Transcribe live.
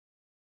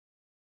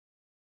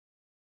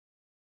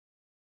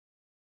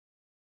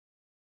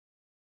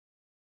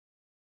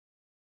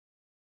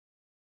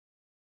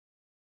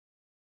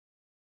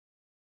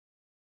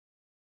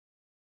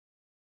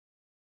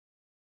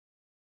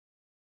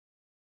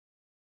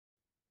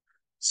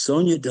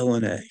Sonia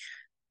Delaunay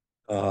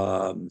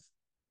um,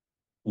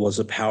 was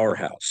a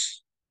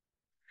powerhouse.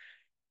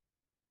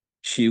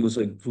 She was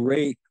a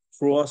great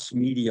cross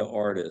media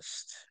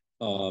artist,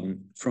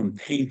 from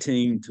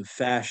painting to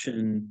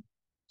fashion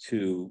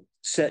to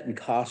set and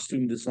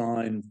costume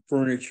design,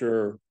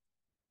 furniture,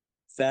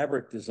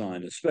 fabric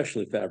design,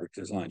 especially fabric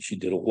design. She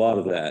did a lot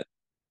of that.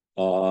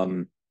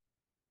 Um,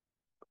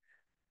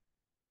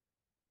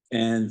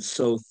 and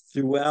so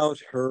throughout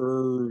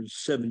her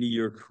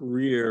 70-year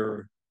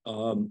career,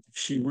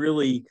 she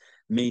really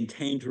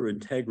maintained her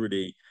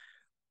integrity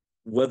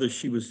whether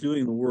she was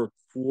doing the work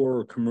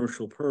for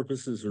commercial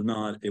purposes or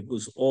not. It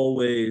was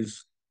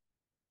always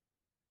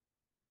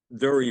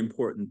very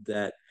important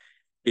that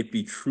it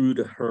be true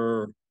to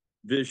her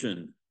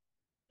vision.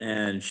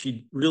 And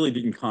she really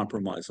didn't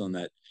compromise on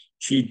that.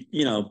 She,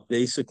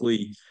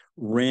 basically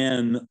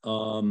ran,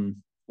 well,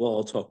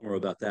 I'll talk more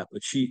about that,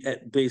 but she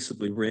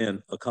basically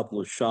ran a couple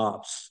of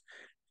shops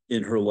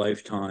in her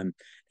lifetime.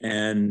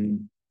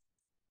 And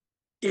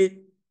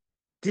it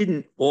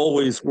didn't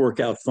always work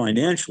out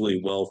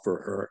financially well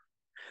for her,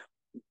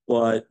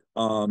 but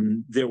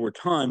there were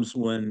times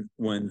when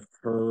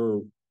her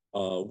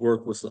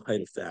work was the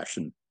height of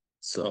fashion.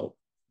 So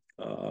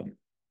um,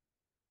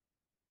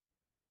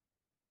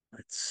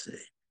 let's see,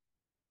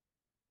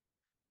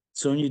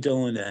 Sonia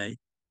Delaunay,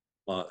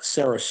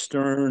 Sarah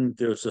Stern.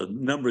 There's a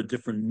number of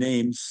different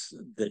names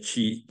that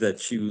she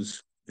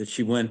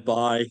went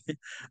by.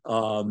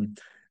 um,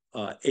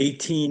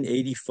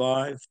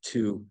 1885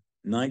 to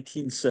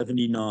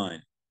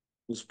 1979.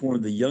 Was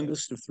born the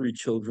youngest of three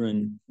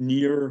children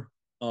near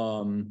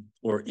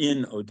or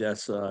in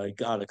Odessa. I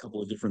got a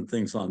couple of different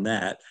things on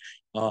that,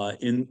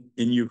 in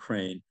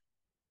Ukraine.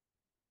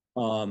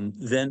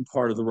 Then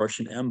part of the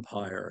Russian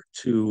Empire,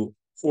 to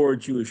four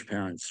Jewish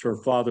parents. Her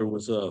father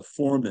was a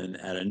foreman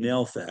at a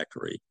nail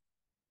factory.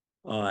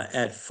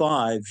 At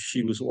five,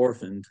 she was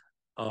orphaned.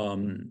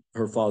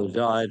 Her father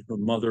died. Her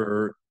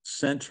mother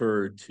sent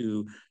her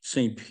to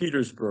St.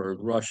 Petersburg,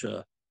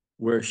 Russia,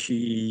 where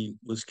she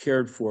was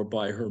cared for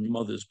by her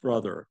mother's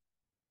brother,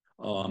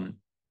 um,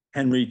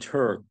 Henry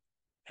Turk.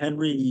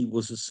 Henry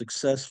was a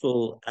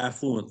successful,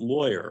 affluent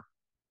lawyer,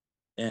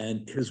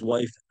 and his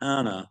wife,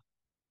 Anna.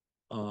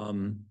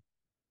 Um,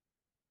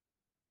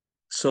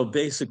 so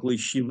basically,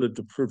 she lived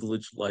a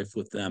privileged life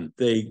with them.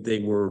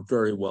 They were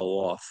very well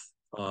off.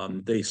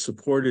 They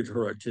supported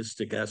her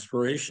artistic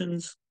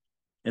aspirations,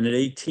 and at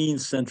 18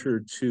 sent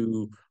her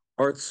to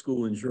art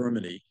school in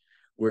Germany,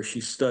 where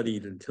she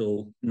studied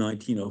until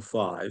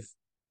 1905,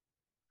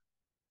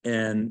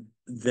 and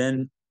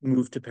then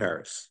moved to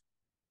Paris.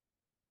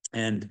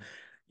 And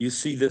you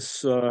see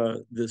this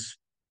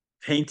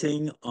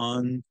painting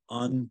on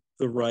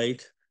the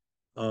right,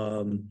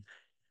 um,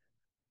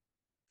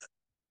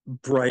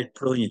 bright,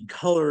 brilliant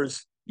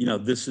colors.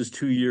 This is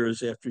 2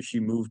 years after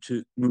she moved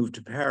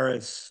to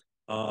Paris.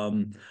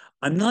 I'm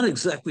not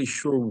exactly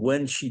sure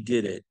when she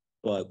did it,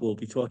 but we'll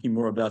be talking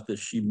more about this.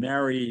 She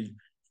married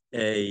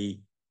a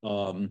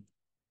um,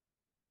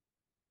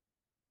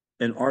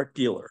 an art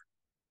dealer,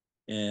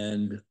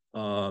 and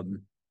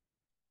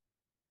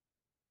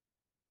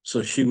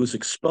so she was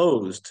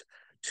exposed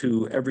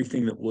to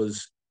everything that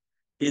was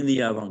in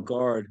the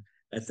avant-garde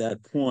at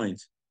that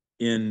point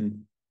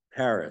in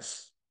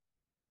Paris.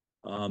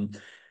 Um,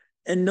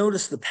 and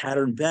notice the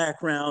pattern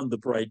background, the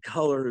bright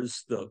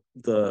colors,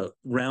 the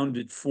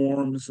rounded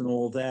forms, and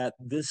all that.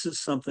 This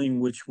is something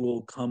which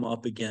will come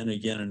up again and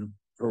again in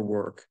her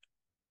work.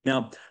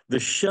 Now, the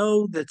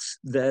show that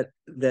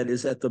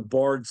is at the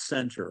Bard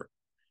Center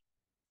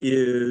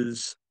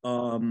is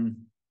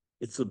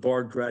it's the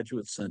Bard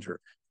Graduate Center.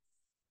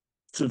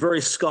 It's a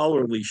very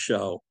scholarly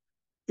show.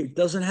 It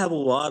doesn't have a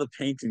lot of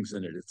paintings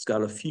in it. It's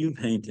got a few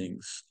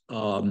paintings,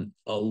 a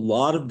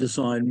lot of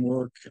design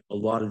work, a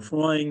lot of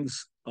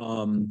drawings.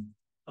 Um,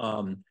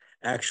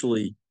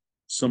 Actually,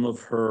 some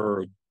of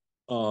her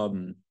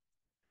um,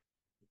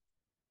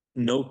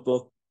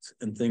 notebooks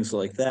and things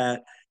like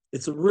that.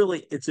 It's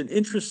an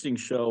interesting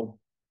show,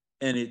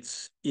 and it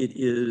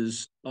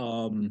is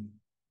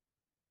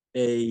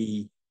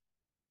a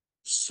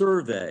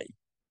survey,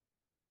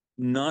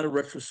 not a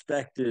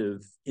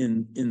retrospective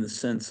in the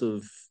sense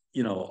of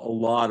a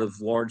lot of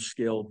large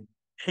scale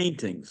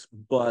paintings,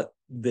 but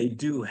they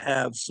do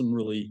have some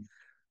really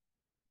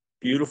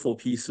beautiful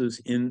pieces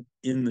in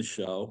the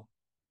show,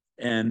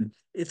 and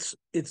it's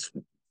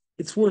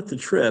worth the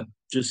trip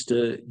just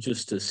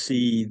to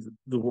see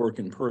the work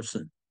in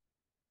person.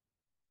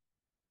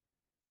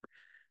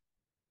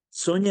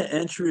 Sonia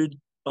entered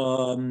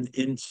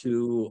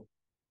into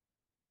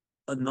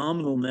a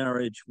nominal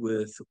marriage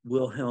with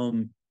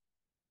Wilhelm.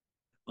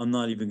 I'm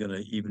not even going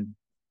to even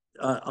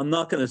I'm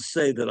not going to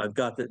say that I've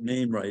got that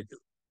name right.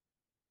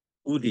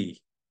 Udi,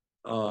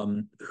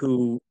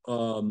 who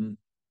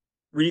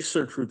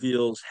research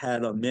reveals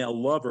had a male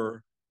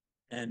lover,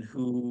 and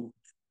who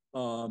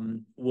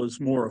was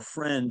more a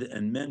friend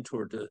and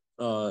mentor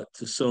to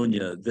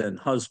Sonia than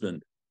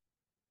husband.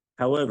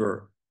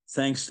 However,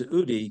 thanks to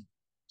Udi,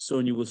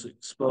 Sonia was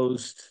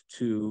exposed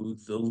to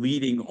the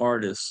leading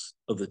artists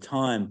of the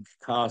time,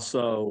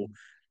 Picasso,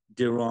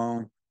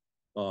 Delaunay,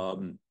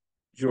 um,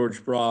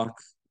 George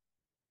Braque,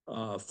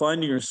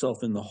 finding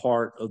herself in the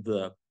heart of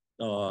the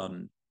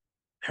um,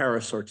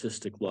 Paris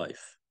artistic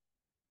life.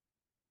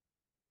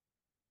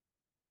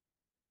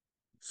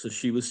 So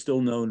she was still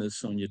known as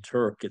Sonia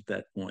Turk at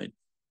that point.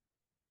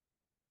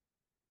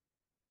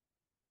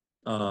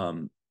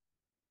 Um,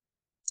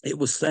 it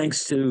was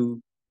thanks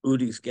to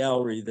Udi's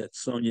gallery that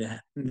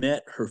Sonia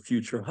met her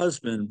future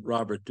husband,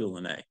 Robert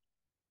Delaunay,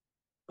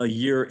 a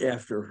year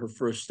after her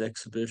first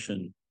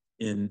exhibition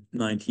in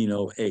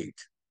 1908.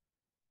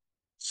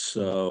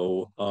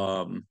 So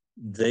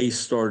they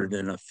started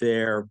an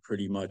affair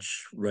pretty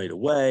much right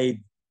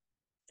away,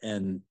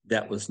 and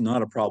that was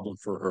not a problem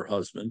for her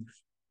husband.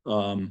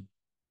 Um,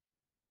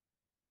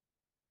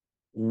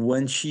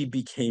 when she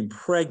became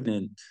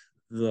pregnant,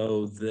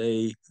 though,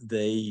 they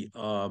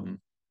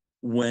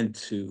went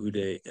to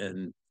Uday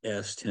and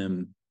asked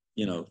him,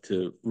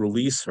 to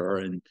release her,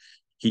 and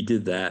he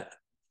did that.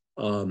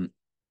 Um,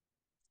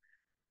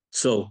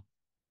 so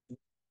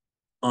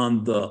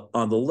on the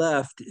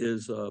left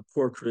is a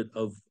portrait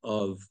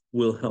of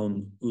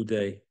Wilhelm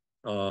Uday,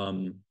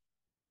 um,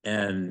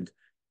 and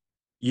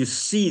you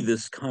see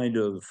this kind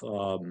of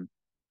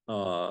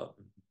uh,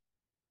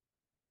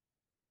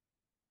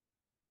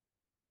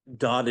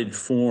 dotted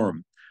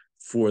form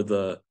for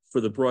the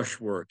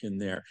brushwork in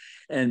there.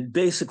 And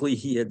basically,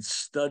 he had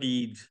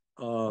studied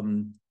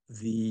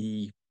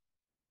the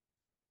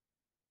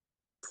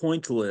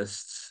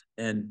pointillists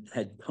and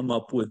had come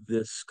up with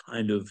this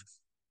kind of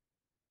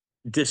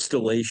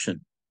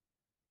distillation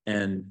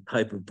and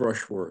type of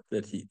brushwork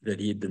that he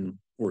had been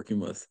working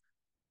with.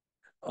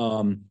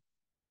 Um,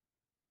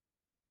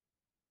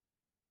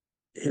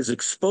 his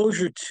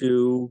exposure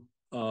to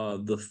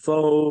the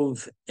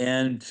Fauve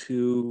and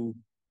to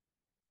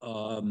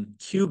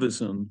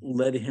Cubism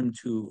led him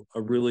to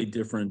a really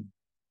different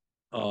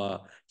uh,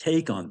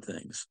 take on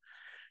things.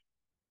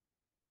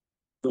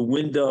 The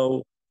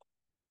windows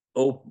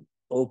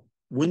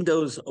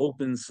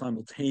open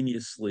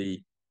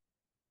simultaneously.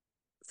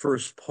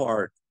 First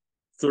part,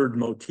 third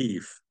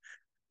motif.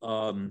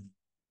 Um,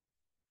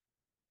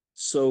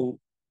 so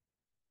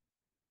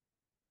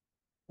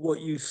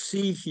what you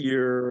see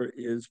here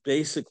is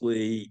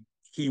basically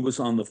he was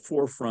on the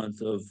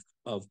forefront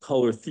of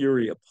color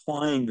theory,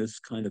 applying this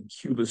kind of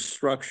cubist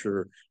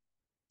structure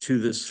to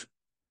this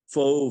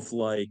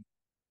fauve-like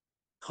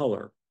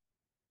color.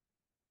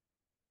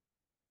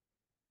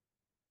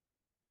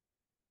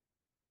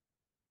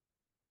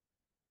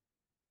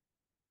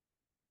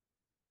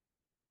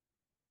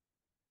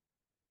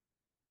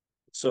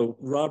 So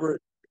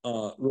Robert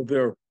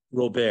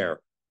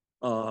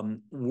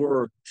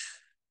worked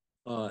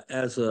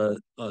as a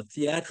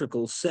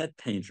theatrical set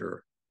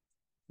painter,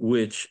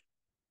 which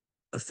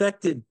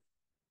affected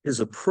his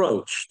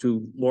approach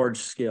to large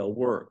scale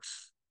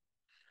works.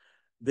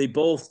 They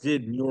both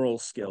did mural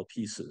scale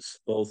pieces,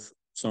 both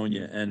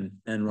Sonia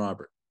and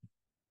Robert.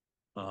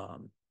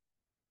 Um,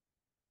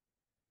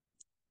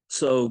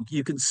 so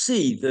you can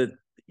see that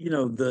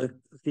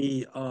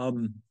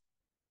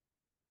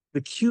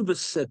the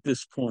cubists at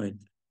this point,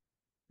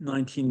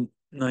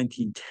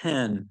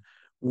 1910,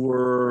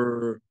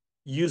 were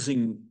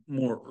using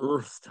more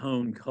earth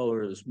tone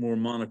colors, more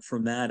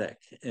monochromatic,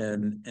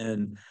 and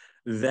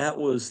that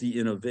was the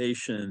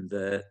innovation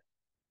that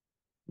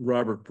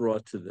Robert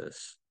brought to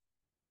this.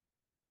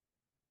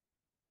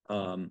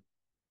 Um,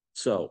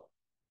 so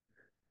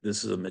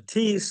this is a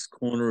Matisse,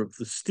 corner of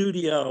the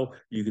studio.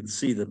 You can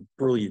see the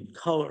brilliant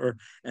color,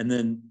 and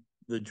then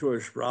the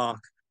George Braque.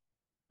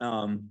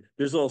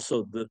 There's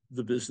also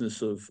the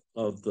business of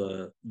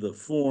the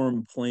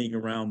form, playing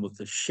around with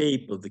the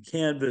shape of the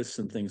canvas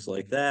and things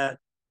like that.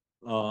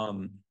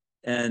 Um,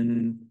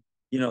 and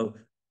you know,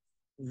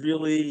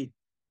 really,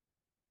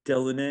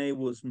 Delaunay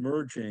was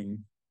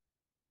merging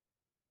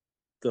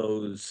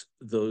those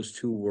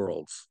two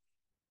worlds.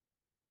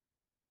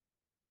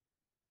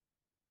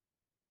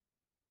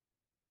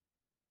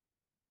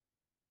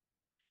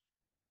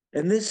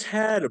 And this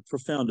had a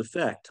profound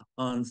effect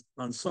on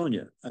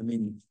Sonia. I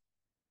mean,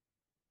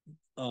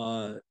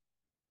 uh,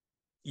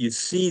 you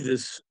see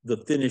the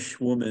Finnish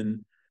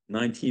woman,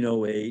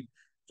 1908,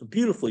 a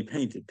beautifully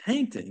painted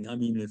painting. I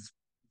mean, it's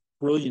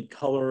brilliant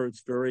color.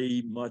 It's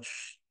very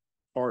much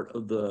part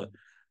of the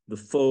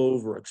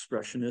fauve or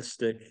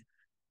expressionistic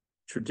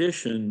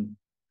tradition.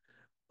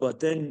 But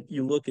then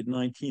you look at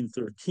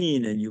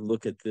 1913 and you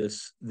look at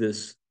this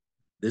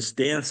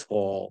dance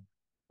hall,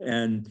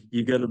 and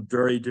you get a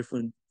very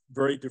different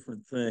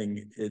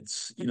thing.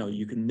 It's,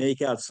 you can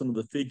make out some of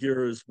the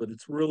figures, but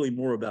it's really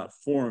more about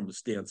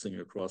forms dancing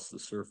across the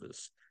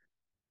surface.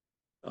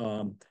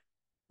 Um,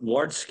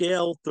 Large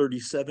scale,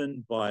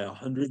 37 by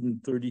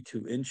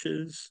 132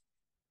 inches.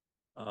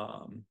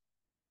 Um,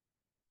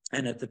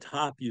 and at the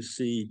top, you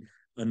see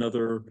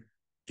another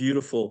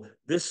beautiful,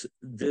 this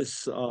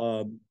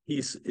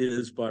piece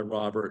is by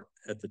Robert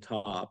at the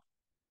top.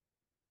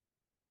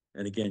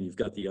 And again, you've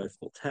got the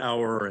Eiffel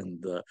Tower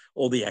and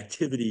all the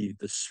activity,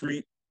 the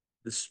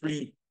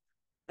street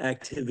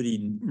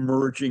activity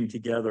merging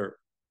together.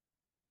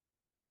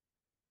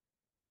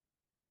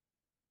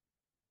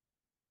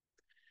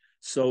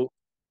 So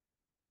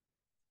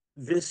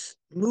this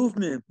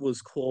movement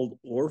was called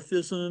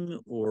Orphism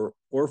or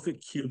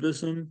Orphic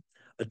Cubism,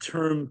 a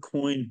term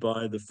coined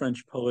by the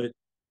French poet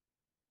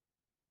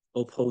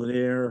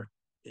Apollinaire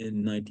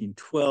in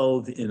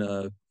 1912 in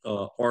a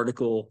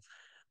article.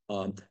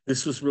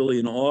 This was really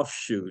an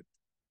offshoot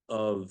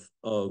of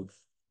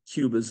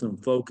Cubism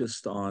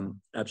focused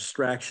on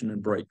abstraction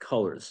and bright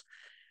colors.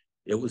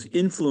 It was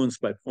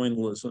influenced by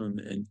pointillism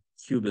and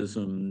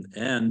Cubism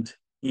and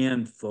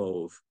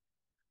Fauve.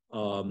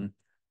 Um,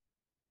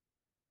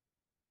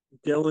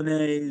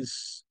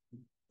 Delaunay's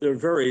they're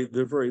very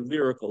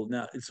lyrical.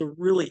 Now it's a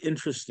really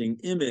interesting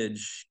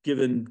image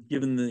given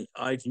the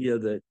idea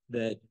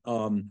that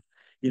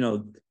you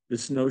know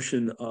this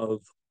notion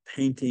of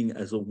painting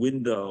as a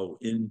window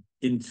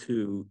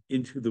into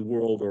the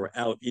world or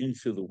out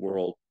into the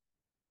world.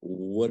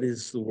 What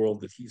is the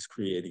world that he's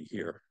creating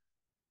here?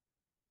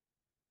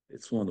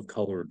 It's one of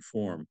color and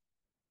form.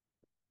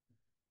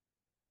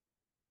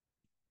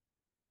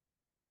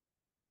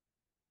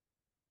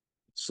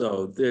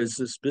 So there's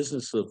this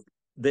business of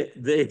they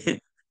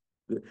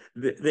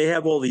they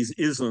have all these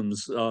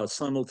isms,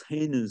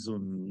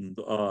 simultaneism,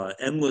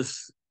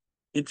 endless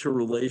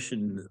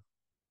interrelation,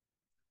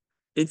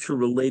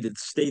 interrelated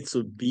states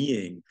of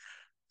being,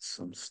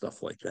 some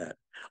stuff like that.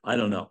 I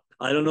don't know.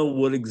 I don't know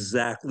what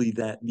exactly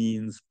that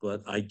means,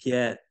 but I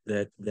get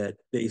that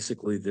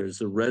basically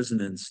there's a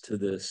resonance to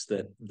this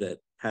that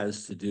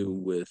has to do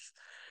with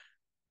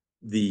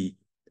the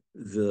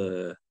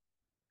the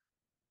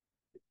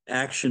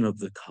action of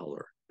the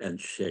color and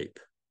shape.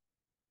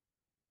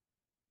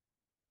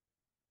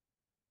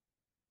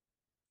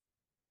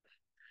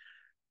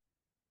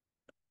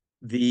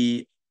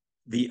 The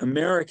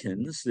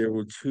Americans, there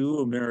were two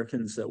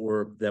Americans that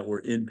were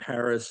in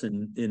Paris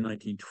in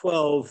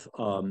 1912,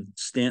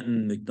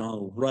 Stanton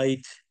McDonald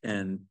Wright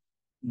and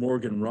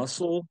Morgan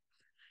Russell.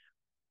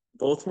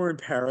 Both were in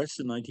Paris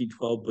in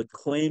 1912, but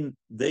claim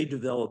they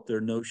developed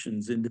their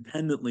notions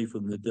independently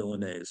from the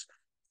Delaunays.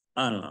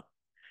 I don't know,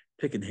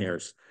 picking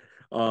hairs.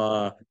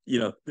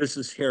 This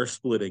is hair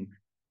splitting.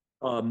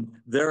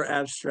 Their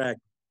abstract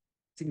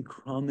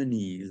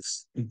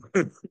synchromies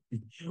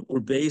were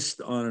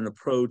based on an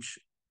approach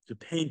to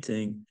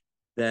painting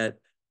that,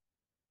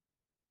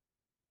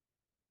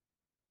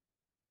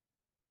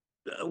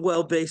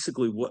 well,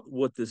 basically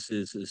what this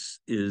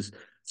is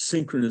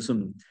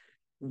synchronism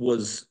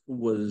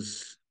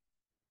was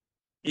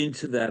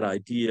into that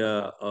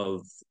idea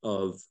of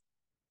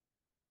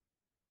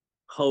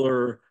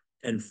color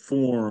and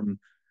form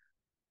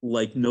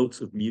like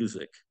notes of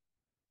music.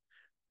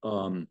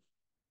 Um,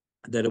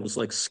 that it was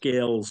like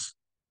scales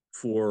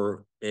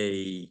for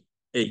a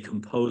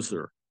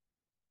composer.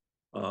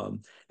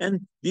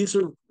 And these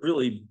are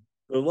really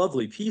they're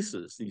lovely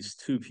pieces, these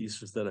two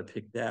pieces that I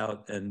picked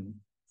out and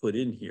put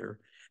in here.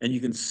 And you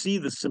can see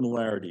the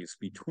similarities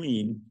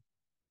between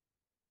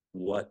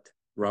what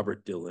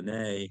Robert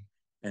Delaunay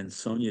and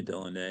Sonia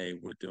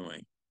Delaunay were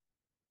doing.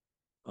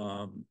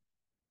 Um,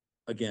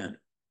 Again,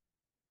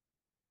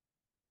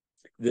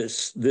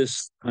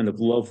 this kind of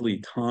lovely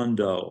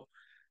tondo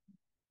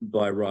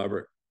by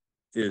Robert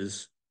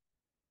is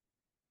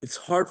it's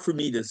hard for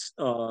me to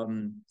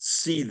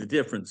see the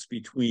difference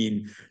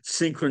between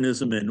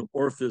synchronism and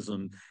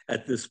orphism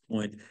at this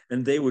point,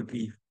 and they would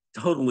be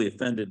totally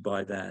offended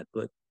by that.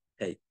 But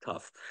hey,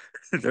 tough.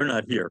 They're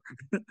not here.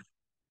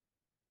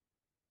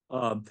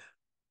 Um,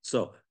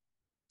 so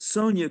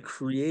Sonia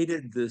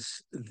created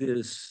this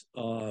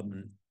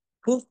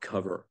book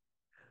cover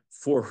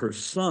for her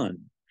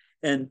son,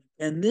 and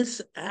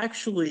this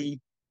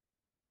actually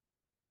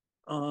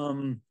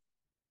um,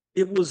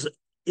 it was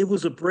it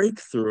was a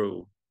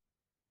breakthrough.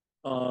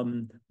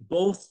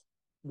 Both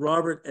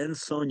Robert and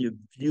Sonia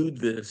viewed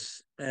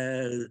this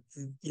as,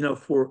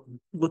 for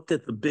looked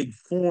at the big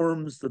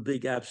forms, the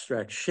big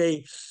abstract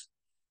shapes,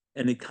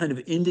 and it kind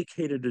of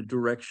indicated a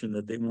direction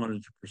that they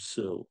wanted to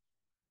pursue.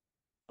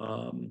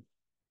 Um,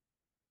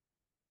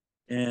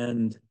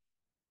 and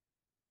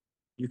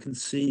you can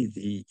see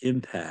the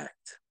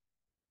impact,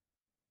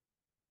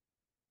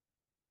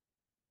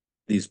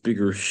 these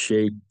bigger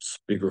shapes,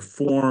 bigger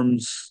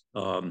forms,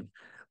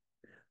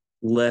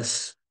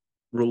 less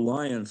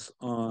reliance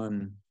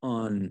on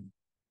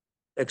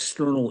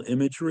external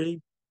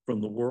imagery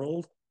from the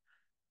world,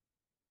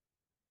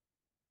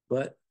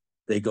 but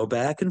they go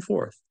back and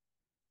forth.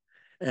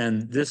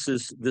 And this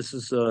is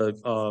a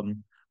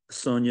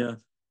Sonia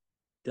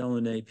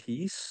Delaunay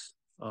piece.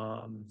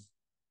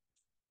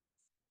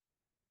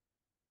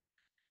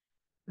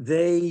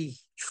 They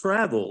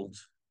traveled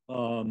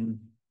um,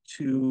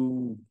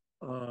 to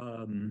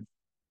um,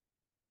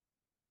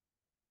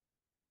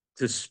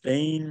 to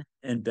Spain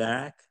and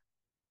back.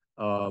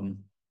 Um,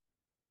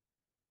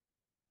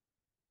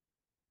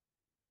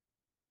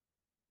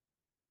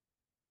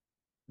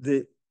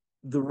 the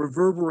the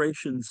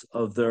reverberations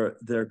of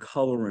their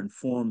color and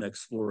form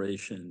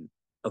exploration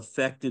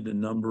affected a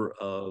number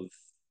of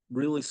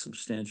really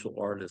substantial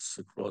artists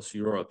across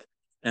Europe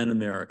and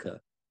America.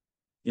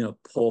 You know,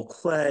 Paul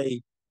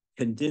Klee,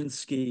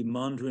 Kandinsky,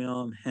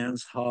 Mondrian,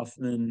 Hans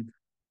Hofmann,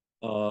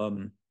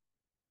 um,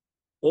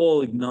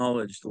 all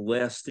acknowledged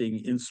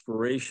lasting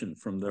inspiration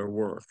from their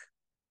work.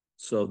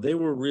 So they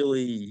were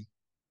really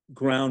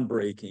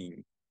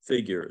groundbreaking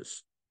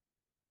figures.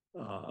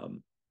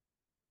 Um,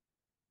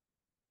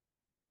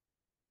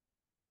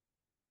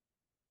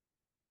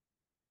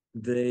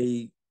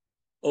 they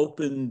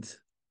opened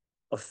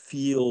a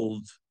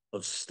field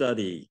of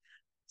study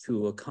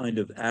to a kind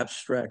of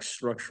abstract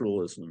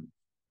structuralism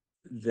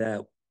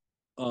that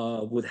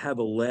would have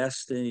a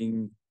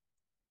lasting,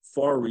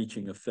 far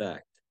reaching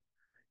effect.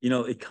 You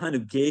know, it kind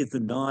of gave the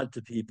nod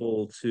to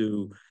people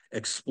to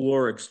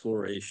explore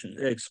abstraction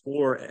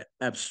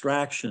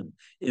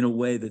in a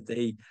way that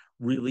they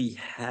really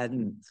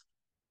hadn't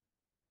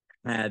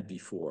had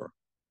before.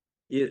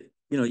 You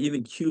know,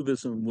 even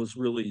Cubism was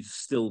really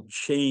still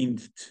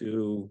chained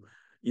to,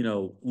 you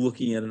know,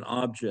 looking at an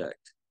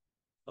object.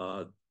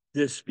 Uh,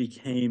 this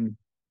became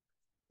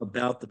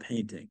about the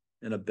painting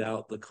and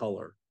about the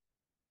color.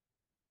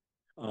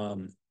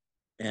 Um,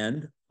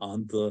 and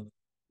on the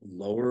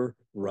lower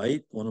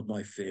right, one of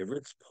my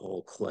favorites,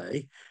 Paul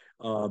Klee.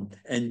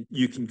 And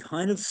you can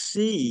kind of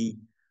see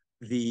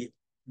the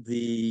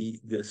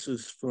this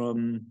is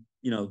from,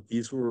 you know,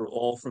 these were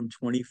all from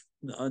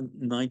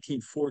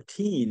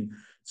 1914.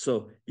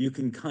 So you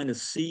can kind of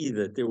see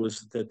that there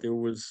was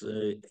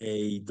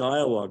a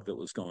dialogue that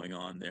was going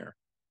on there.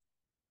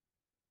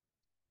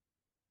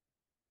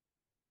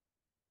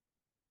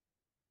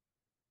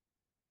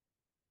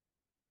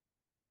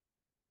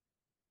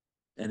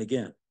 And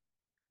again,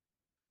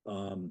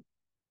 um,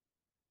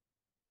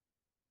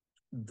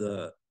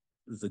 the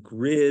the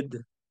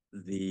grid,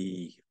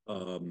 the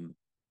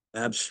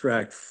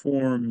abstract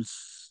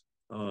forms.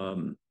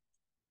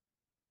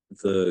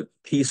 The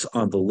piece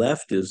on the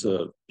left is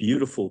a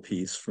beautiful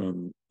piece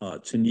from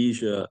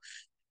Tunisia.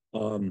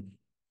 Um,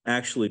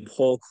 Actually,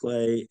 Paul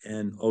Klee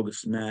and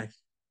August Mack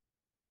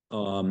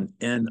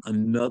and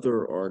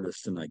another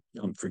artist, and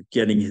I'm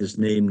forgetting his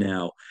name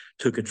now,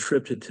 took a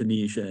trip to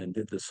Tunisia and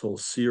did this whole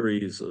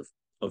series of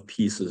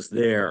pieces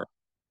there.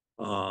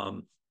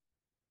 Um,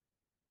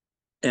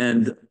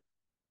 and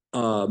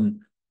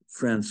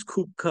Franz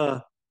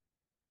Kupka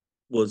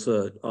was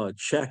a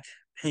Czech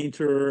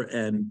painter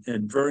and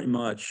very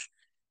much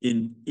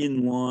in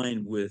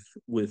line with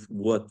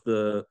what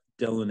the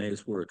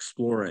Delaunays were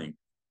exploring.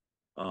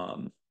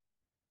 Um,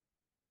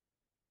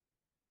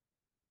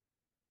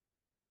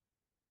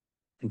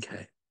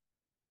 okay,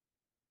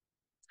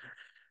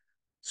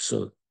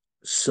 so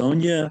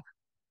Sonia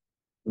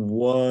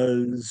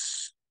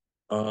was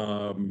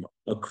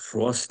a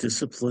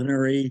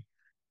cross-disciplinary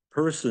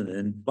person,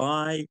 and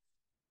by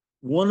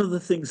one of the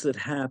things that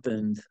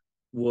happened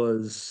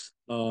was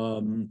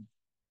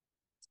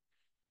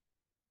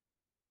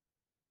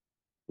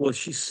well,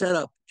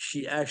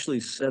 she actually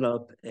set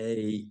up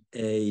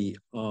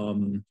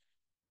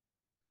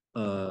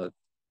uh,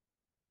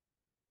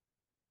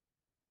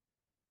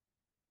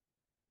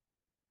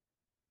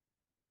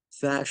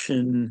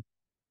 fashion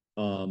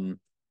um,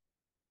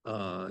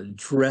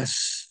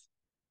 dress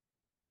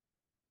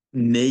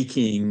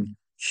making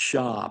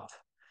shop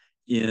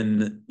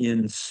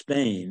in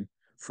Spain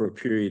for a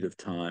period of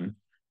time.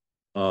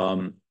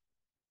 Um,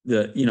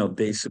 the you know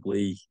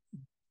basically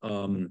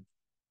um,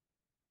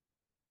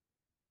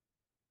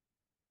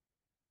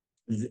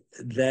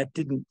 that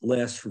didn't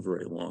last for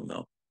very long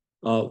though.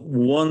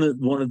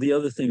 One of the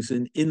other things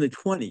in the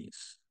 20s,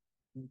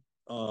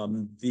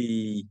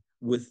 the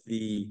with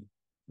the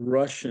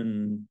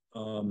Russian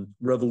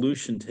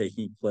Revolution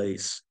taking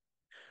place,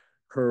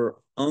 her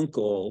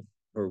uncle,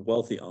 her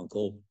wealthy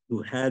uncle,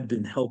 who had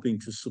been helping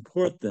to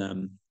support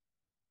them,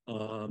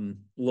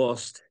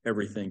 lost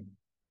everything.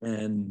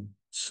 And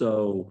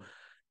so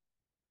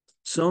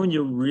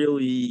Sonia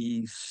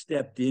really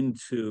stepped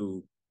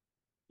into,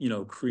 you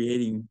know,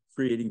 creating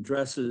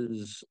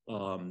dresses,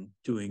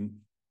 doing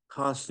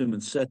costume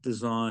and set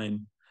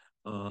design,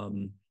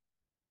 um,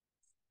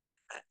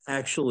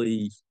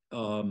 actually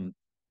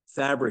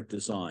fabric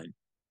design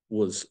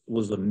was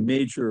a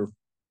major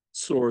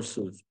source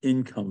of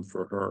income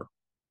for her.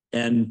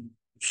 And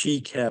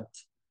she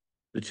kept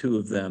the two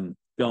of them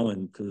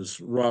going because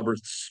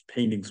Robert's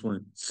paintings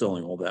weren't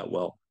selling all that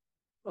well.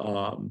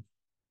 Um,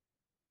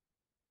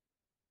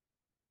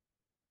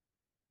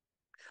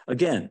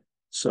 Again,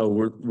 so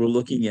we're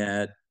looking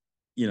at,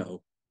 you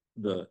know,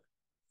 the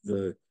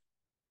the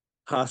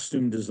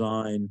costume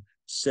design,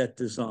 set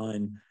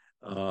design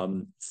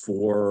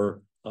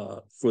for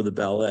the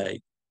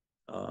ballet.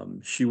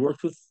 She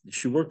worked with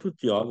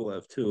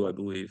Diaghilev too, I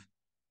believe.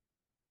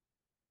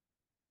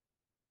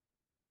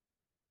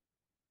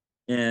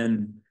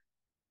 And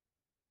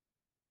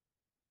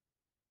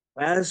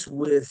as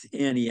with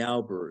Annie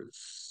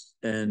Albers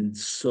and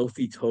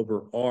Sophie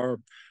Tober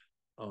Arp,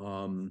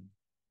 um,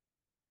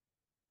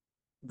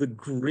 the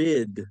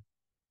grid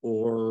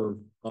or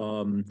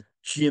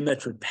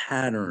geometric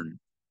pattern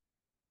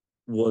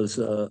was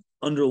a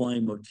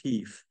underlying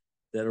motif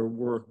that her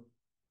work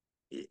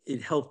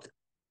it helped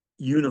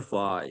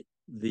unify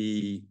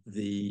the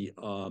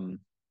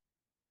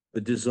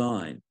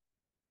design.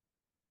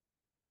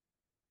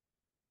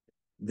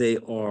 They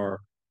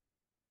are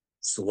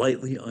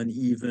slightly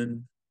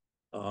uneven.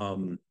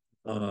 Um,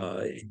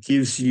 it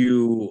gives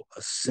you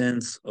a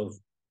sense of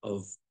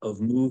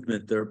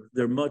movement.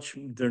 They're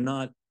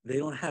not they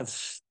don't have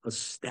a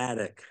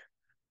static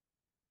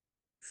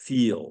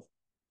feel.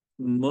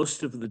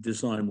 Most of the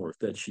design work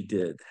that she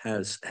did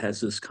has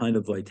this kind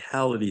of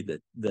vitality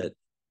that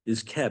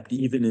is kept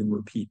even in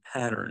repeat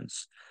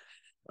patterns.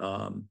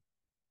 Um,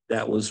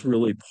 that was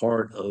really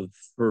part of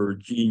her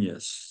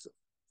genius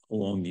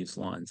along these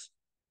lines.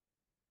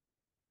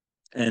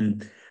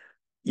 And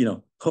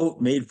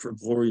coat made for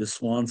Gloria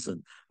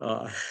Swanson.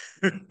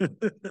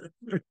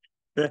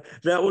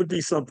 That would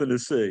be something to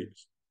see.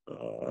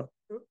 Uh,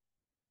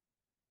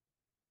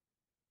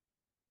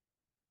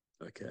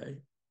 okay,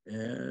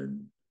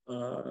 and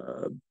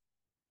uh,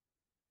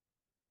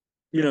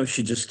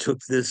 she just took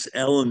this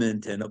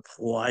element and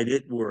applied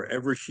it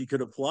wherever she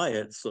could apply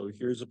it. So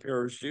here's a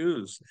pair of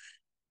shoes.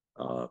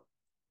 Uh,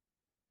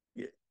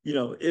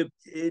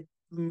 it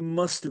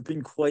must have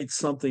been quite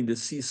something to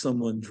see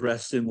someone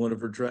dressed in one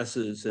of her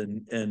dresses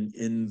and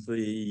in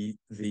the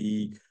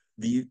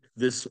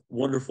this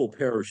wonderful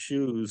pair of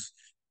shoes.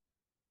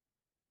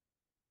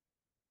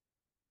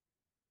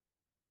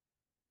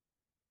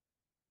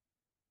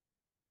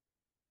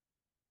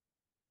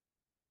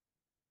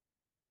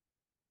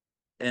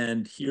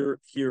 And here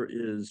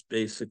is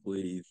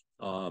basically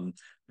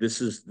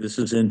this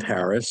is in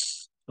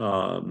Paris.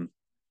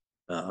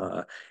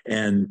 Uh,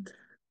 and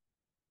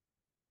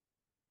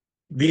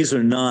these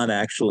are not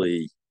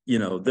actually,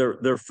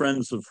 they're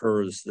friends of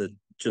hers that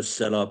just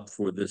set up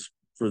for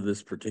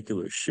this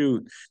particular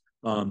shoot.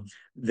 Um,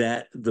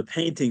 that the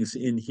paintings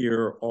in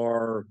here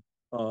are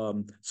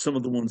some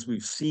of the ones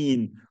we've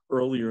seen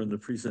earlier in the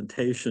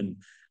presentation.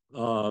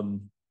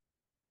 Um,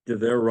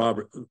 they're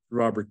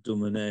Robert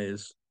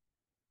Delaunay's.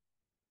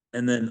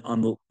 And then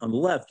on the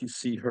left, you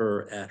see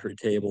her at her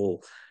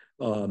table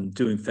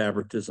doing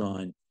fabric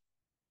design.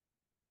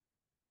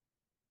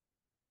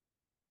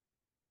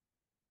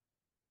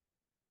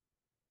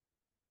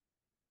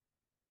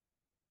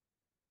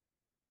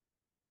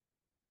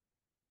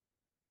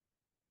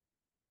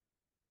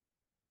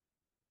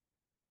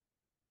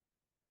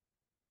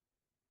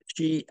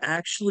 She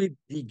actually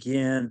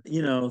began,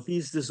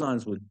 these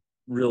designs would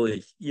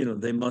really,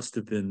 they must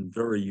have been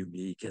very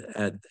unique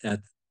at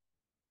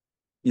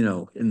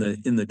in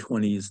the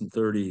 20s and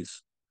 30s.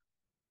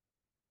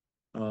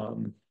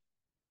 Um,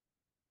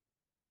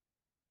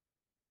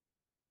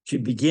 she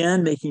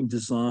began making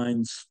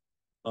design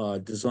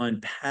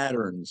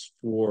patterns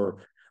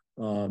for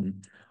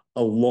um,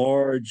 a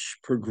large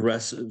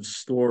progressive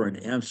store in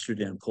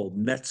Amsterdam called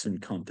Metz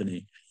and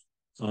Company.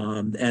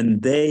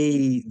 And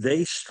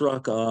they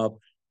struck up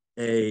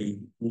a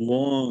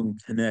long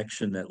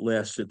connection that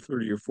lasted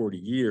 30 or 40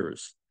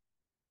 years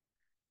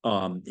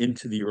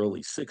into the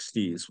early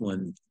 60s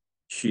when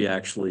she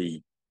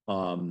actually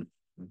um,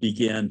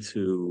 began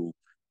to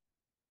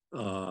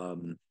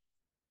um,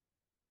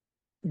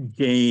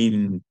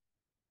 gain,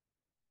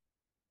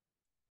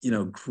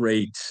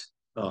 great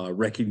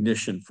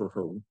recognition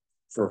for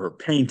her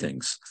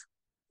paintings.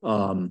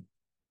 Um,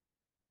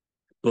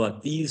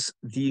 but these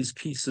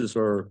pieces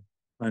are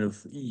kind of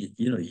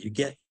you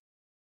get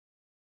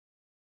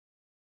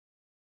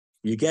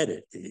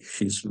it.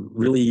 She's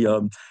really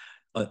a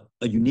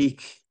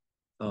unique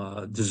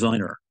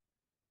designer.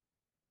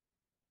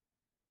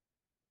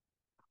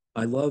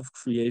 I love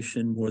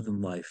creation more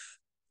than life.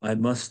 I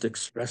must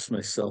express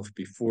myself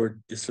before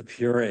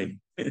disappearing.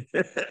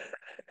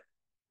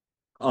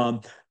 um,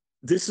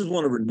 this is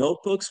one of her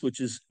notebooks, which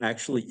is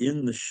actually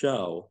in the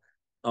show.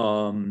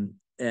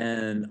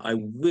 And I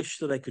wish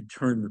that I could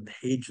turn the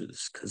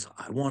pages because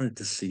I wanted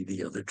to see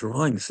the other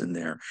drawings in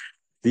there.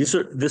 This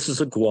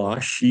is a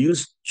gouache.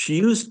 She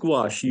used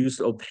gouache. She used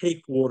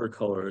opaque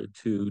watercolor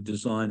to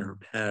design her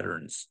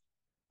patterns,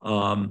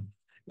 um,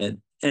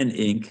 and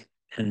ink,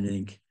 pen and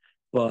ink.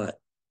 But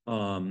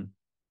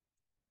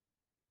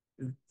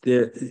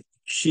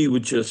she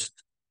would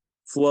just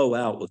flow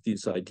out with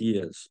these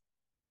ideas.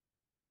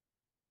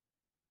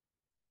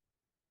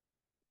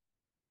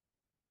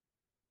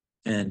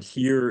 And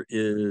here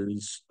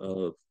is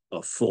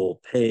a full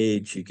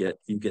page.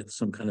 You get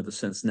some kind of a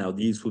sense. Now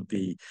these would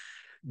be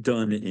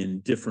done in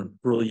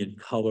different brilliant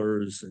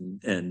colors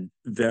and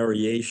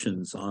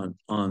variations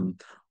on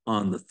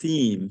the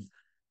theme.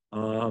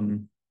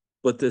 Um,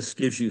 but this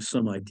gives you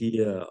some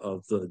idea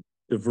of the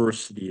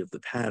diversity of the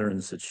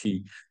patterns that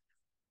she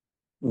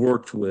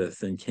worked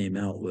with and came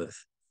out with.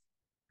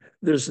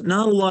 There's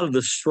not a lot of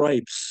the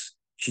stripes.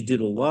 She did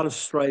a lot of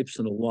stripes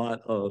and a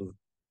lot of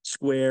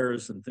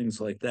squares and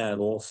things like that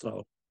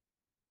also.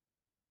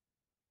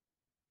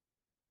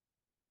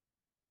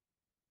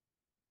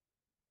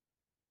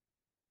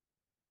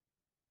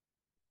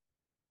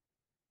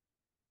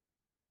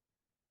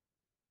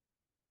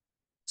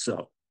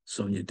 So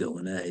Sonia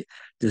Delaunay,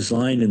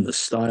 designed in the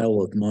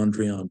style of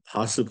Mondrian,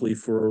 possibly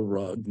for a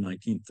rug,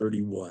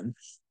 1931.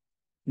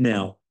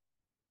 Now,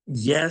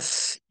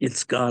 yes,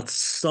 it's got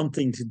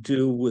something to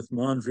do with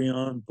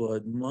Mondrian,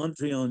 but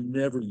Mondrian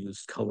never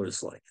used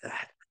colors like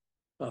that.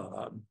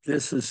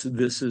 This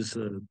is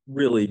a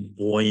really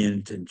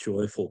buoyant and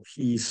joyful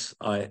piece.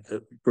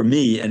 For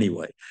me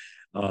anyway,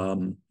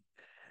 um,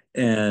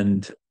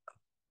 and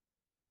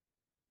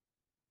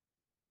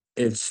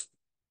it's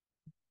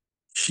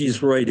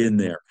she's right in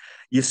there.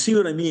 You see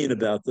what I mean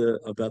about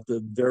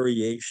the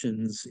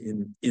variations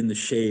in the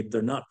shape.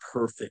 They're not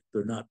perfect.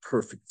 They're not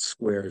perfect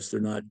squares. They're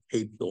not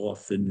taped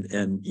off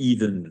and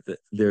even.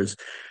 There's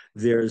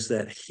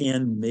that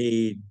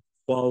handmade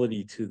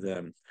quality to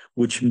them,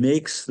 which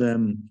makes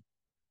them,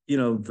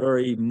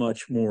 very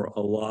much more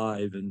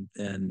alive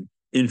and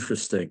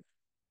interesting.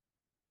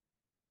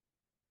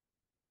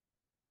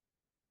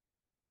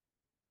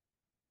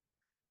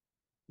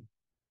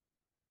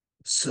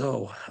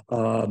 So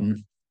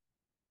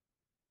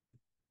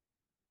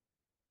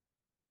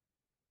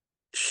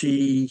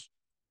she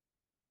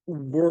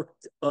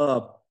worked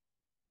up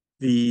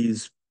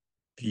these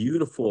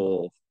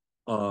beautiful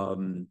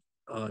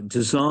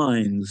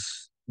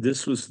designs.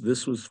 This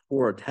was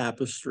for a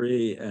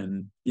tapestry,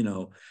 and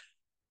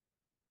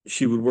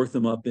she would work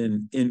them up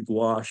in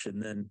gouache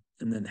and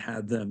then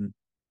have them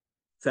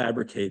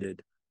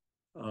fabricated.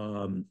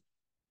 Um,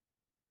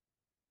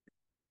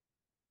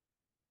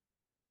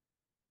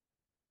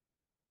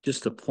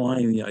 just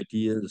applying the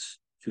ideas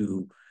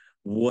to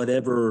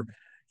whatever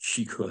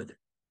she could.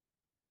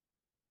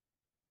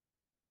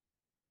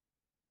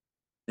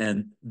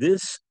 And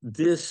this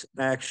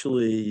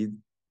actually,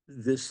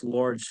 this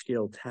large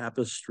scale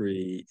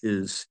tapestry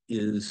is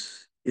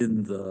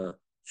in the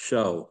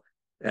show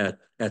at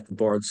the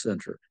Bard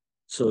Center.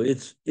 So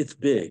it's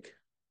big.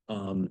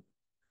 Um,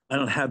 I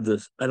don't have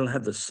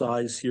the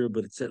size here,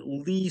 but it's at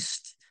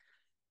least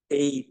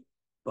 8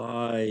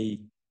 by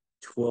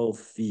 12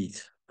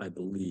 feet, I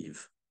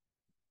believe.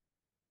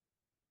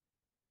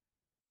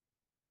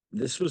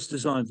 This was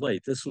designed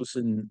late. This was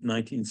in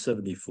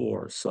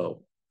 1974,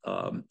 so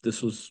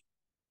this was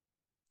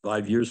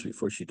 5 years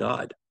before she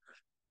died.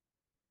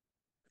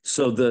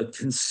 So the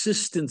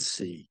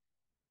consistency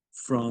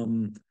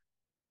from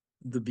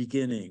the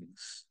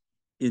beginnings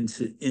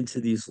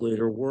into these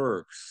later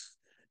works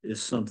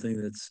is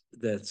something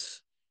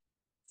that's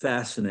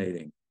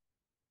fascinating.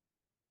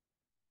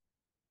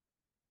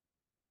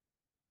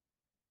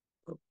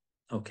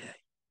 Okay.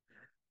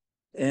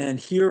 And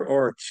here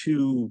are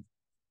two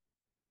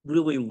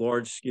really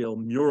large scale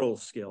mural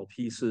scale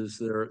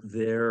pieces.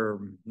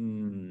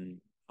 I'm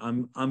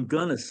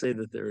gonna say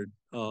that they're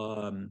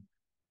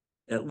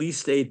at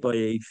least 8 by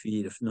 8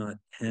 feet, if not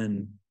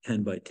 10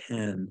 by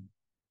 10.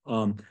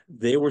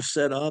 They were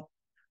set up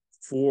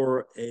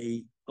for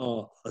a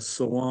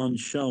salon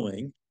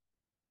showing,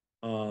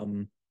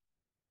 um,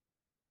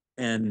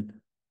 and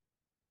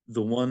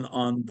the one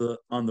on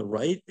the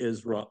right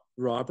is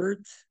Robert.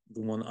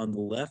 The one on the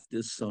left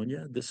is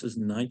Sonia. This is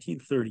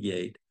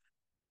 1938.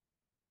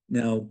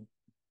 Now,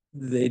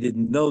 they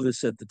didn't know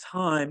this at the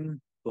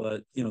time,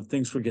 but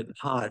things were getting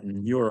hot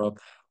in Europe,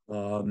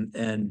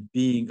 and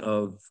being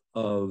of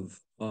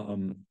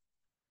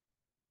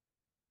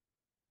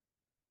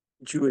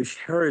Jewish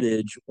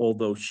heritage,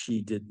 although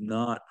she did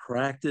not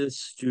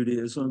practice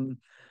Judaism,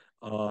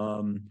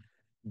 um,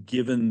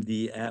 given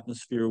the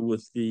atmosphere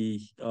with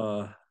the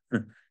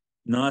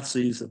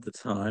Nazis at the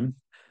time.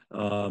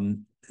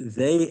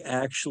 They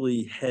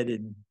actually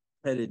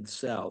headed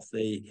south.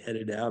 They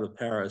headed out of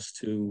Paris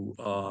to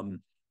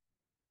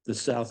the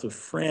south of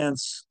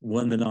France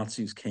when the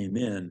Nazis came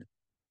in,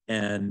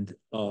 and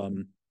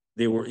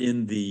they were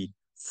in the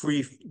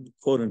free,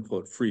 quote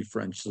unquote, free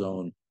French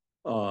zone.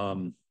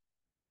 Um,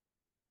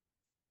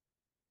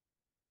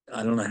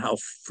 I don't know how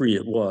free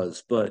it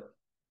was, but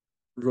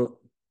Ro-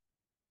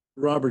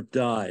 Robert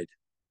died.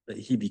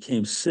 He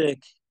became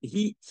sick.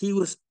 He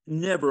was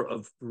never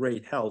of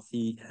great health.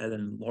 He had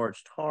an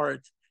enlarged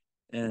heart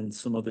and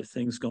some other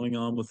things going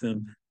on with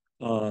him,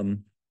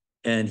 um,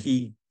 and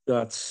he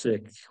got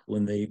sick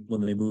when they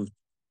moved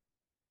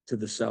to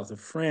the south of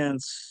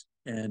France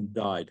and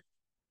died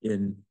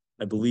in,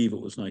 I believe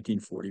it was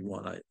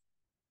 1941.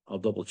 I'll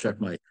double check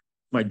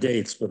my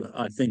dates, but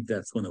I think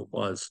that's when it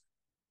was.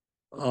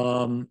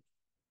 Um,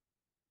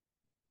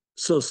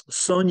 so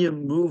Sonia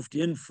moved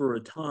in for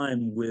a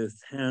time with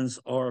Hans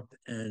Arp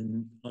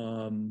and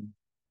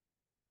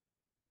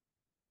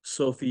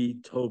Sophie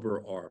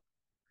Tober Arp.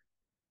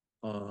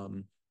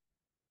 Um,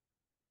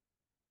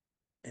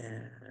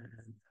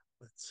 and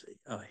let's see,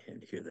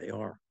 and here they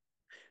are.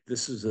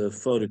 This is a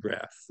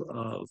photograph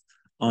of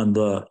on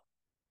the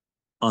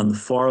on the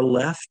far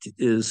left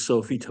is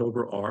Sophie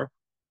Tober Arp.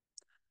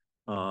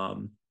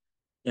 Um,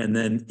 and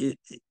then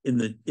in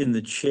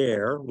the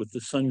chair with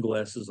the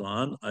sunglasses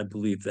on, I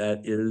believe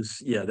that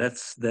is, yeah,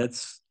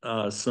 that's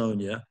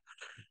Sonia.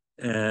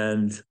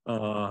 And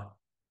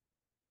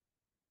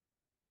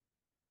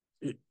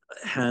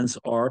Hans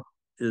Arp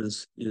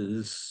is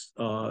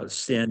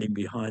standing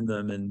behind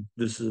them, and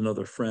this is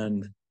another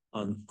friend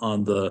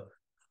on the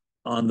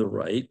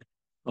right.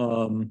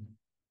 Um,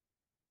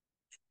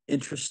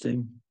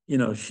 Interesting. You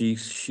know, she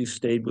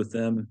stayed with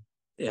them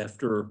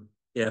after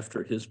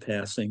after his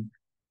passing,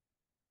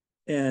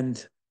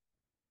 and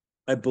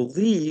I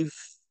believe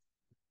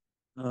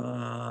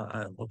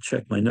I will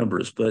check my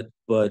numbers, but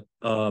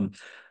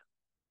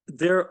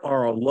there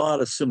are a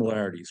lot of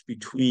similarities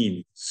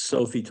between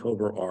Sophie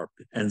Tober Arp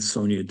and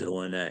Sonia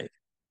Delaunay.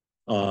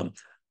 Um,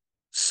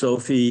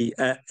 Sophie,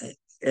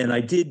 and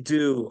I did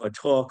do a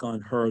talk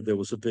on her. There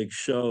was a big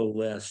show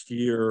last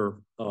year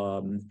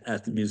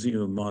at the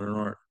Museum of Modern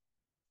Art.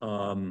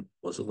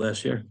 Was it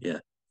last year? Yeah.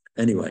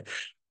 Anyway,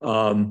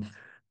 um,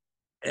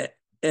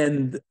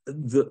 and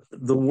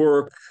the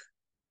work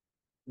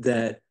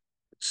that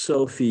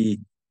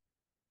Sophie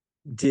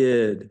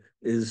did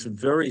is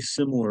very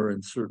similar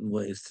in certain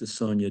ways to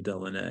Sonia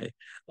Delaunay.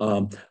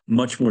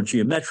 Much more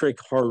geometric,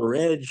 harder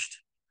edged,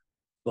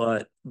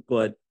 but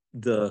but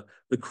the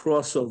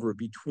crossover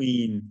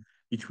between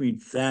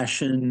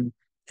fashion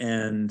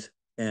and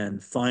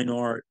and fine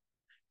art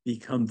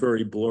become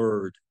very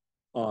blurred.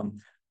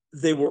 Um,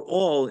 they were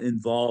all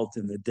involved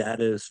in the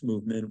Dadaist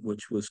movement,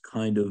 which was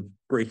kind of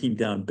breaking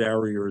down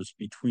barriers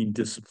between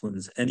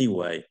disciplines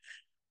anyway.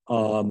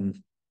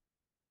 Um,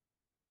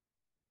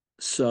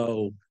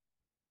 so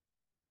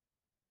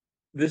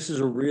this is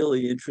a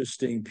really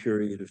interesting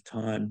period of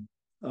time.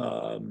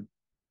 Um,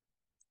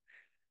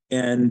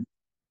 and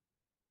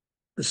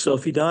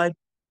Sophie died.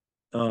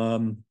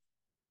 Um,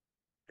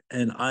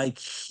 and I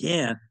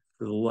can't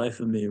for the life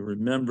of me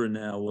remember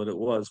now what it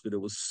was, but it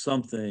was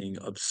something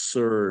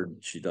absurd.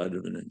 She died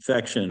of an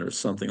infection or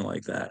something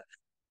like that.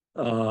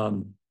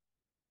 Um,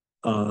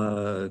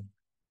 uh,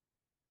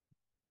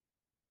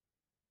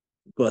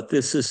 but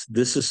this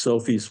is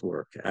Sophie's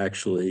work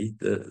actually.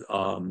 The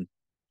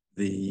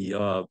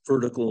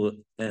vertical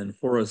and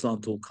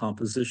horizontal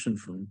composition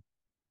from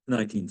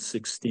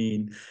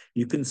 1916.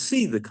 You can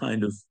see the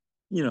kind of,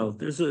 you know,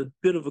 there's a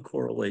bit of a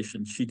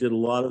correlation. She did a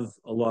lot of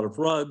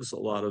rugs, a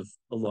lot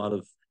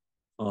of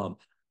um,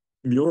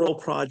 mural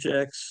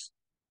projects,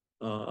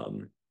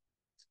 um,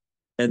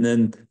 and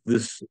then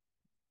this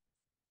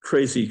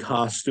crazy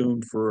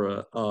costume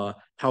for a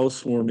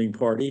housewarming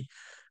party.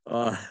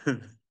 Uh,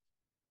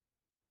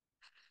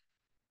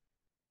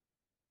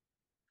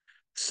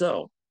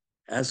 so,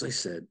 as I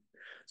said,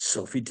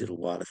 Sophie did a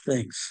lot of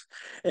things,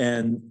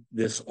 and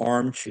this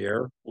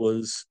armchair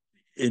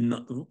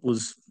in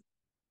was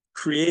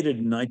created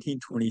in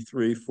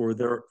 1923 for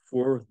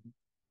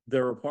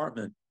their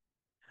apartment.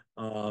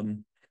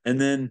 And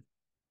then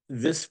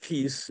this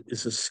piece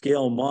is a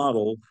scale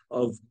model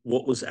of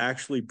what was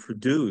actually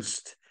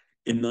produced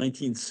in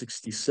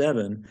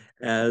 1967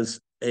 as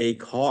a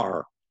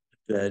car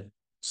that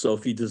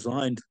Sophie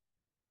designed.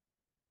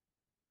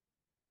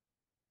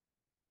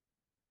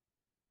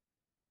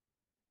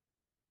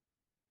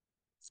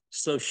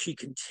 So she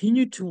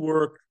continued to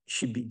work.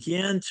 She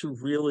began to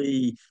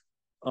really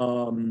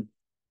um,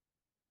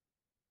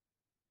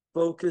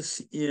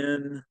 focus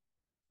in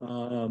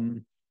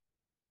um,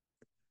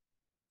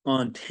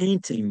 on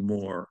painting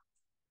more.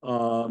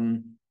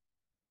 Um,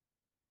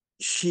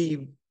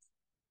 she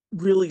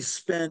really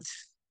spent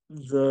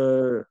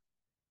the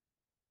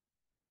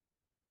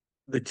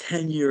the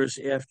 10 years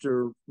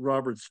after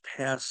Robert's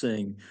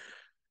passing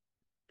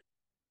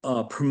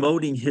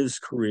promoting his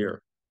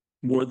career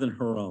more than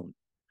her own.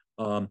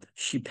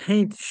 She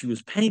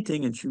was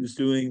painting and she was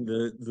doing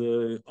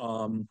the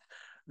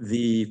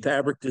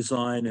fabric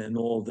design and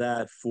all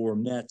that for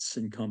Metz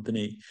and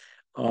Company.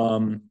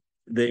 Um,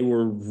 they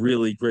were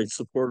really great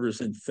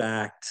supporters. In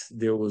fact,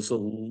 there was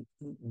a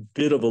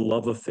bit of a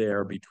love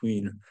affair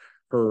between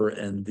her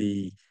and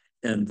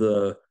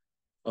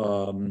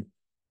um,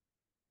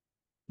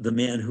 the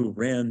man who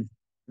ran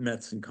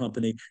Metz and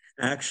Company.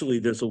 Actually,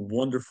 there's a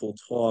wonderful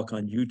talk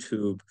on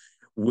YouTube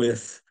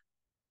with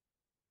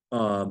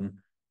um,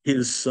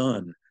 his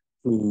son,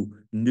 who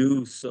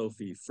knew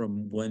Sophie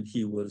from when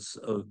he was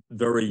a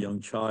very young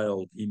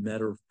child. He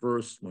met her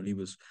first when he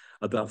was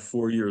about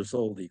 4 years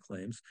old, he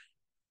claims.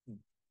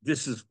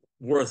 This is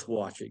worth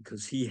watching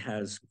because he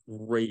has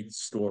great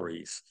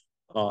stories.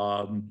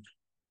 Um,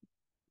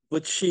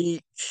 but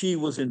she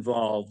was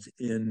involved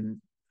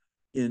in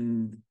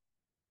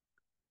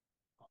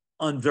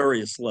on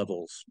various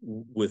levels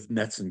with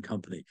Metz and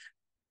Company.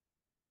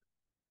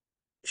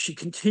 She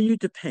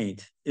continued to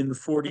paint in the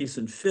 40s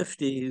and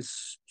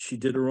 50s. She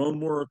did her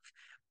own work.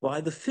 By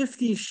the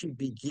 50s, she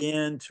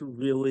began to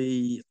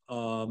really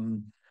uh,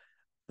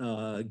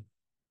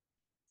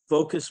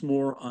 focus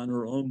more on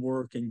her own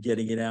work and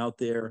getting it out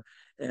there.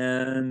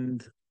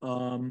 And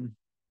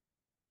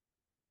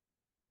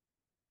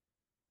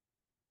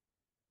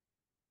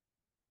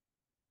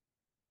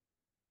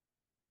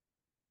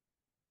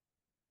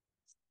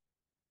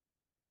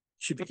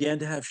she began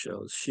to have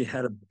shows. She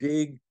had a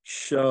big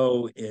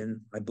show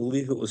in, I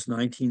believe it was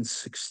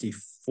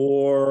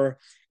 1964,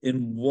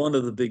 in one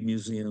of the big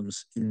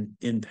museums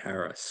in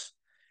Paris.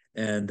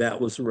 and that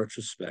was a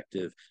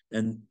retrospective.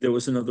 And there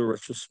was another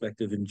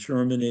retrospective in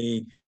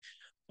Germany.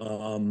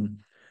 Um,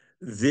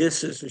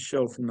 this is a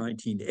show from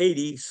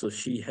 1980, so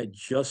she had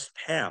just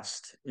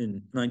passed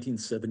in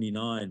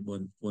 1979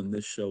 when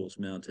this show was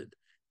mounted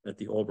at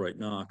the Albright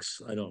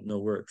Knox. I don't know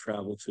where it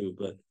traveled to,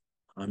 but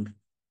I'm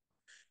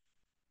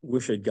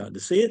wish I'd gotten to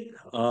see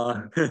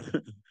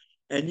it.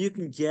 And you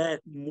can get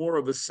more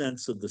of a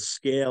sense of the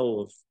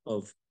scale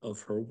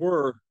of her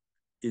work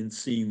in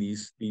seeing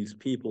these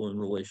people in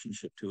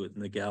relationship to it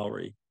in the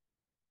gallery.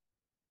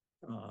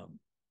 Um,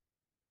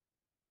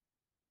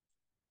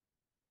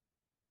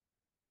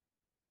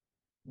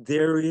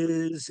 there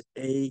is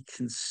a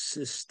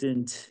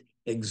consistent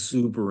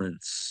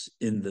exuberance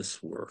in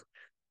this work.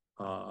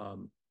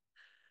 Um,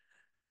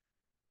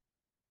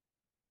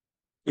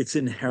 it's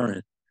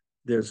inherent.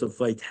 There's a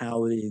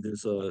vitality.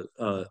 There's a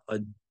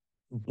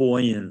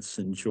buoyance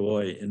and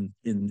joy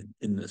in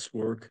this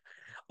work.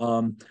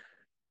 Um,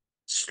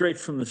 Straight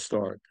from the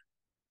start,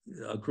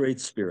 a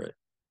great spirit.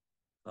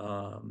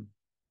 Um,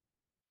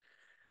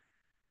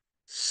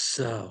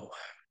 so,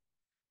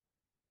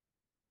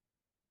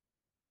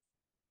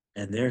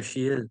 and there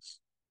she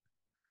is,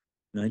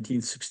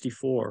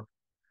 1964,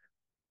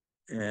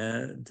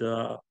 and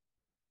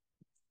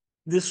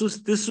this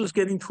was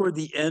getting toward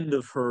the end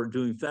of her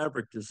doing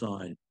fabric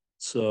design.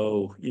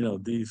 So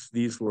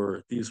these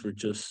were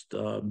just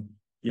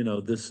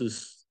this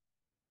is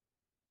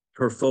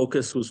her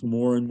focus was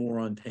more and more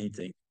on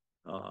painting.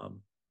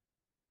 Um,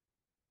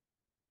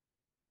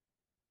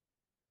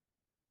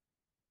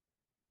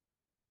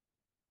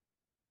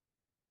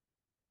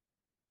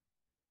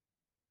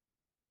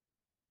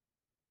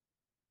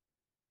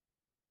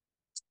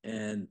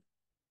 and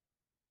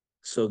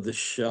so the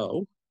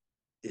show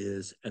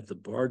is at the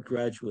Bard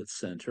Graduate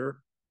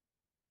Center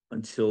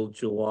until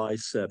July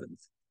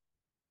 7th.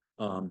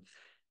 Um,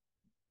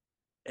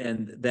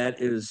 and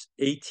that is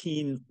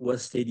 18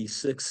 West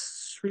 86th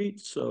Street.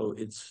 So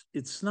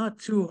it's not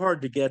too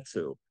hard to get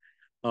to.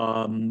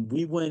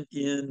 We went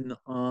in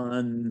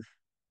on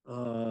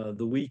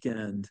the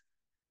weekend,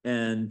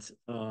 and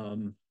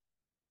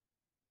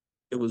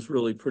it was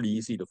really pretty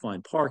easy to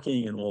find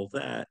parking and all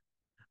that.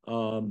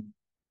 Um,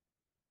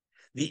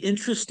 the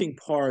interesting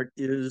part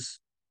is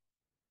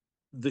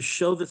the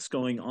show that's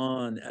going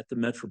on at the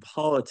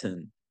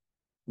Metropolitan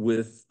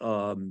with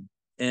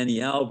Annie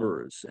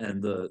Albers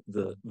and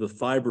the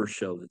fiber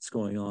show that's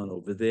going on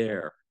over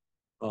there.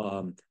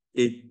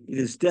 It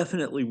is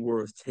definitely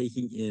worth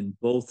taking in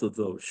both of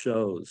those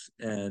shows,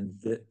 and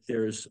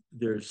there's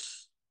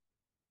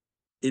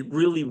it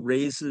really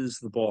raises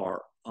the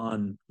bar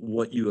on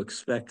what you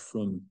expect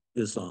from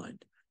design.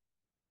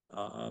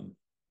 Um,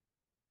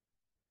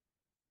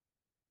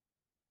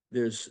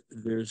 there's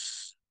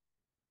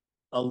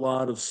a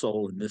lot of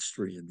soul and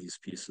mystery in these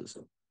pieces.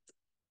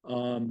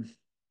 Um,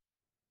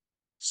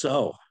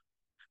 so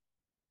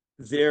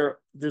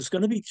there's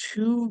going to be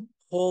two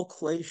Paul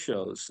Clay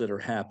shows that are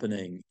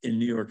happening in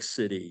New York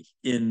City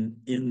in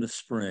the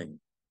spring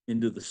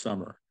into the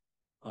summer.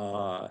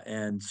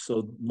 And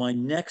so my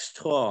next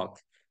talk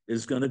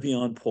is going to be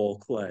on Paul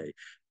Clay,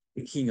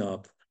 picking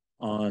up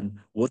on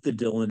what the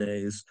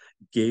Delaunays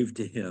gave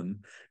to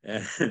him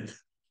and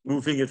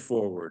moving it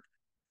forward.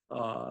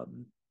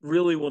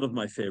 Really one of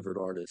my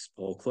favorite artists.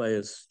 Paul Clay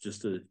is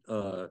just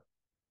a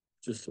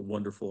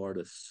wonderful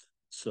artist.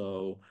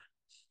 So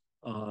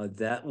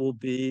that will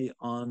be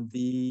on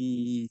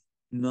the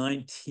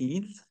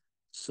 19th.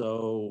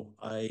 So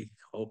I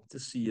hope to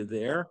see you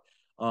there.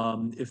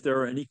 If there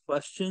are any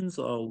questions,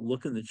 I'll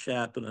look in the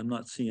chat, but I'm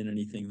not seeing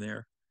anything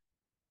there.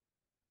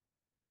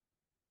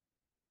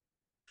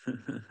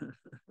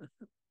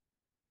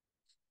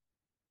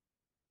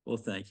 Well,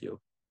 thank you.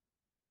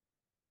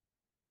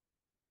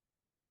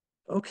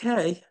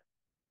 Okay.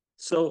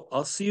 So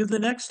I'll see you the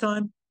next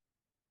time.